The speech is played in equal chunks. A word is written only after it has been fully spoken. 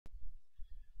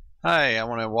Hi, I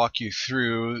want to walk you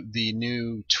through the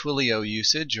new Twilio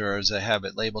usage, or as I have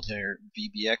it labeled here,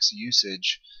 VBX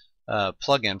usage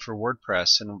plugin for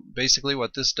WordPress. And basically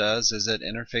what this does is it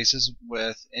interfaces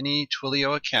with any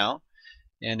Twilio account,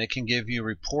 and it can give you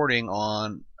reporting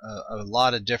on a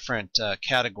lot of different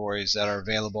categories that are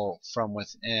available from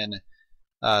within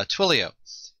Twilio.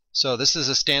 So this is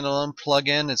a standalone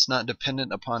plugin. It's not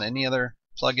dependent upon any other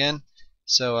plugin.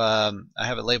 So I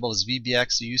have it labeled as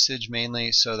VBX usage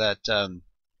mainly so that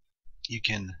you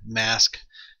can mask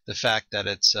the fact that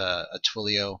it's a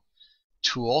Twilio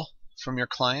tool from your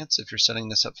clients if you're setting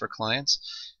this up for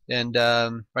clients. And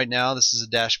right now this is a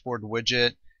dashboard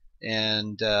widget,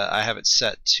 and I have it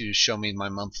set to show me my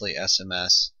monthly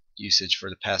SMS usage for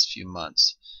the past few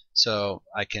months. So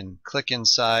I can click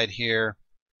inside here,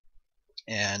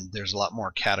 and there's a lot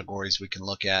more categories we can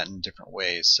look at in different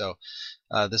ways. So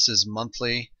this is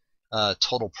monthly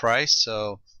total price,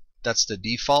 so that's the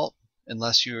default.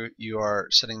 Unless you are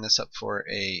setting this up for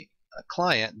a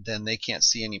client, then they can't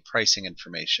see any pricing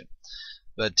information.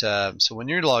 But so when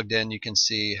you're logged in, you can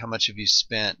see how much have you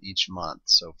spent each month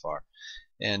so far,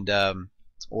 and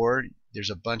or there's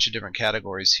a bunch of different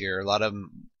categories here. A lot of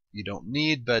them you don't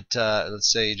need, but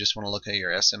let's say you just want to look at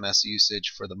your SMS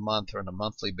usage for the month or on a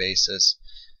monthly basis.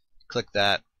 Click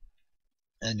that,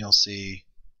 and you'll see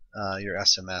your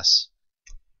SMS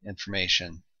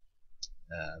information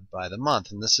by the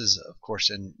month. And this is, of course,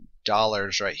 in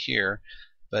dollars right here.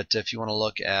 But if you want to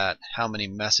look at how many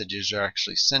messages you're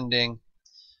actually sending,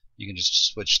 you can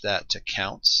just switch that to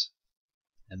counts,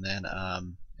 and then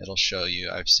it'll show you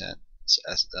I've sent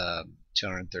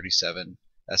 237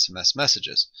 SMS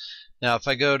messages. Now if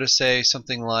I go to say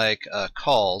something like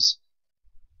calls,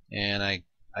 and I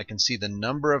can see the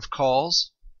number of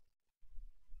calls.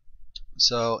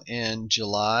 So in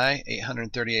July,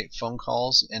 838 phone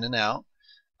calls in and out.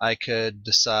 I could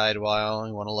decide, well, I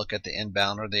only want to look at the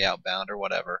inbound or the outbound or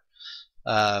whatever.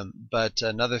 But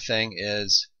another thing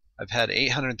is I've had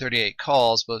 838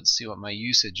 calls, but let's see what my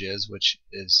usage is, which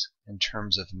is in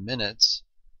terms of minutes.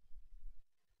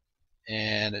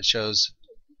 And it shows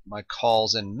my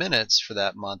calls in minutes for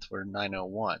that month were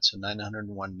 901, so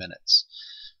 901 minutes.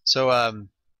 So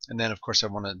and then of course I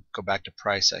want to go back to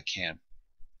price. I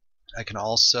can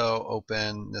also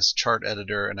open this chart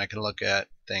editor, and I can look at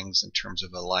things in terms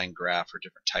of a line graph or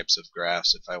different types of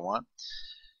graphs if I want.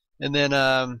 And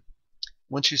then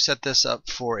once you set this up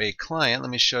for a client,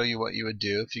 let me show you what you would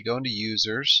do. If you go into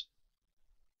users,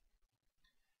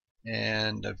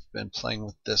 and I've been playing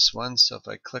with this one, so if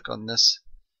I click on this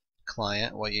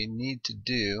client, what you need to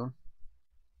do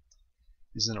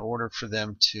is, in order for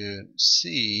them to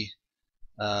see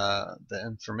the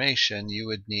information, you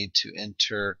would need to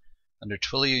enter under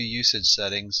Twilio usage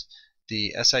settings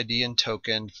the SID and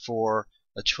token for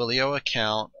a Twilio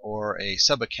account or a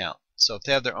sub account. So if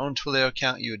they have their own Twilio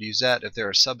account, you would use that. If they're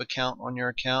a sub account on your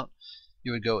account,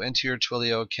 you would go into your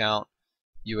Twilio account,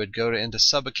 you would go into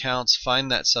sub accounts, find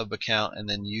that sub account, and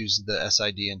then use the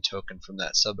SID and token from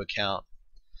that sub account,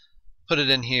 put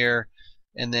it in here.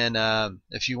 And then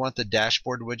if you want the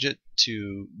dashboard widget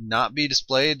to not be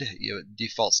displayed, it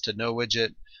defaults to no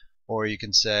widget, or you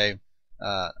can say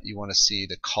you want to see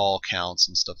the call counts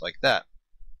and stuff like that.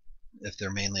 If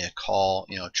they're mainly a call,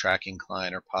 tracking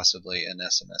client, or possibly an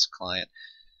SMS client,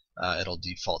 it'll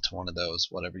default to one of those,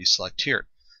 whatever you select here.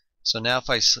 So now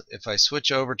if I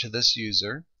switch over to this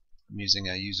user, I'm using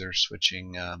a user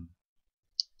switching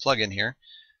plugin here,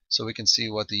 so we can see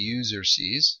what the user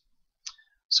sees.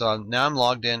 So now I'm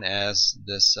logged in as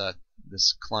this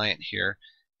client here,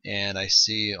 and I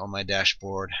see on my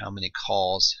dashboard how many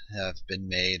calls have been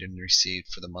made and received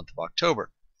for the month of October.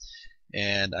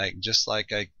 And just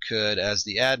like I could as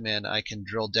the admin, I can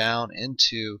drill down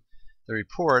into the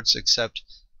reports, except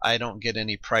I don't get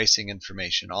any pricing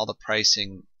information. All the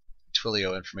pricing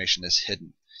Twilio information is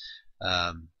hidden.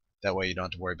 That way you don't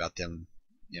have to worry about them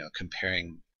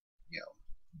comparing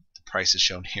the prices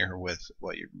shown here with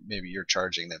what maybe you're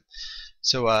charging them.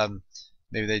 So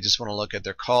maybe they just want to look at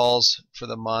their calls for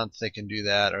the month, they can do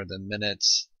that, or the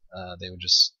minutes, they would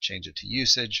just change it to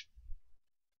usage,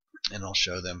 and I'll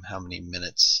show them how many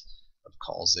minutes of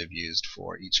calls they've used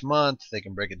for each month. They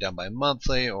can break it down by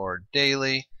monthly or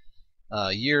daily,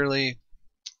 yearly,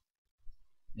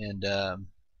 and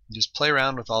just play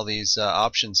around with all these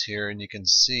options here, and you can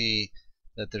see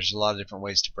that there's a lot of different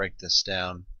ways to break this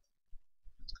down.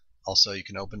 Also, you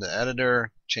can open the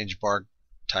editor, change bar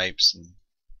types and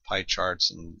pie charts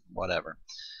and whatever.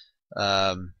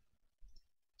 And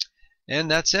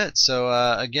that's it. So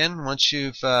again, once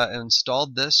you've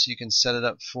installed this, you can set it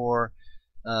up for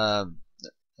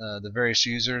the various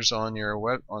users on your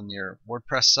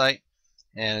WordPress site,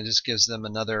 and it just gives them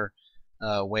another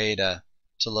way to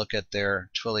look at their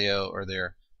Twilio or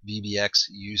their VBX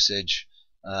usage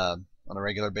on a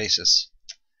regular basis.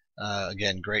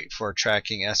 Again, great for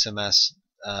tracking SMS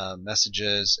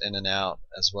messages in and out,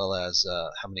 as well as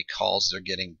how many calls they're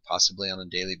getting possibly on a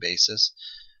daily basis.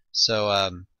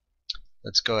 So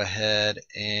let's go ahead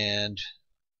and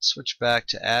switch back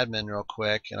to admin real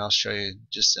quick, and I'll show you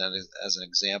just as an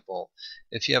example.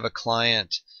 If you have a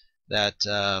client that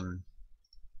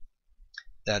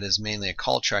that is mainly a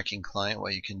call tracking client,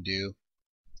 what you can do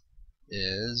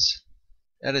is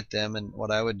edit them, and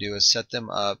what I would do is set them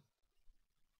up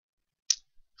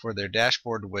for their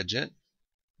dashboard widget.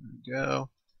 There we go.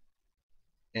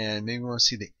 And maybe we want to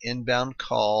see the inbound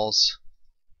calls,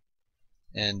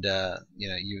 and you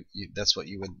know, that's what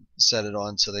you would set it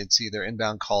on, so they'd see their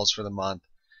inbound calls for the month,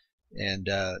 and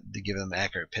to give them an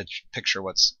accurate picture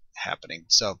what's happening.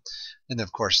 So, and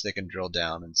of course they can drill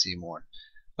down and see more.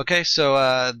 Okay, so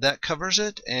that covers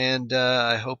it, and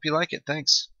I hope you like it.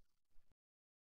 Thanks.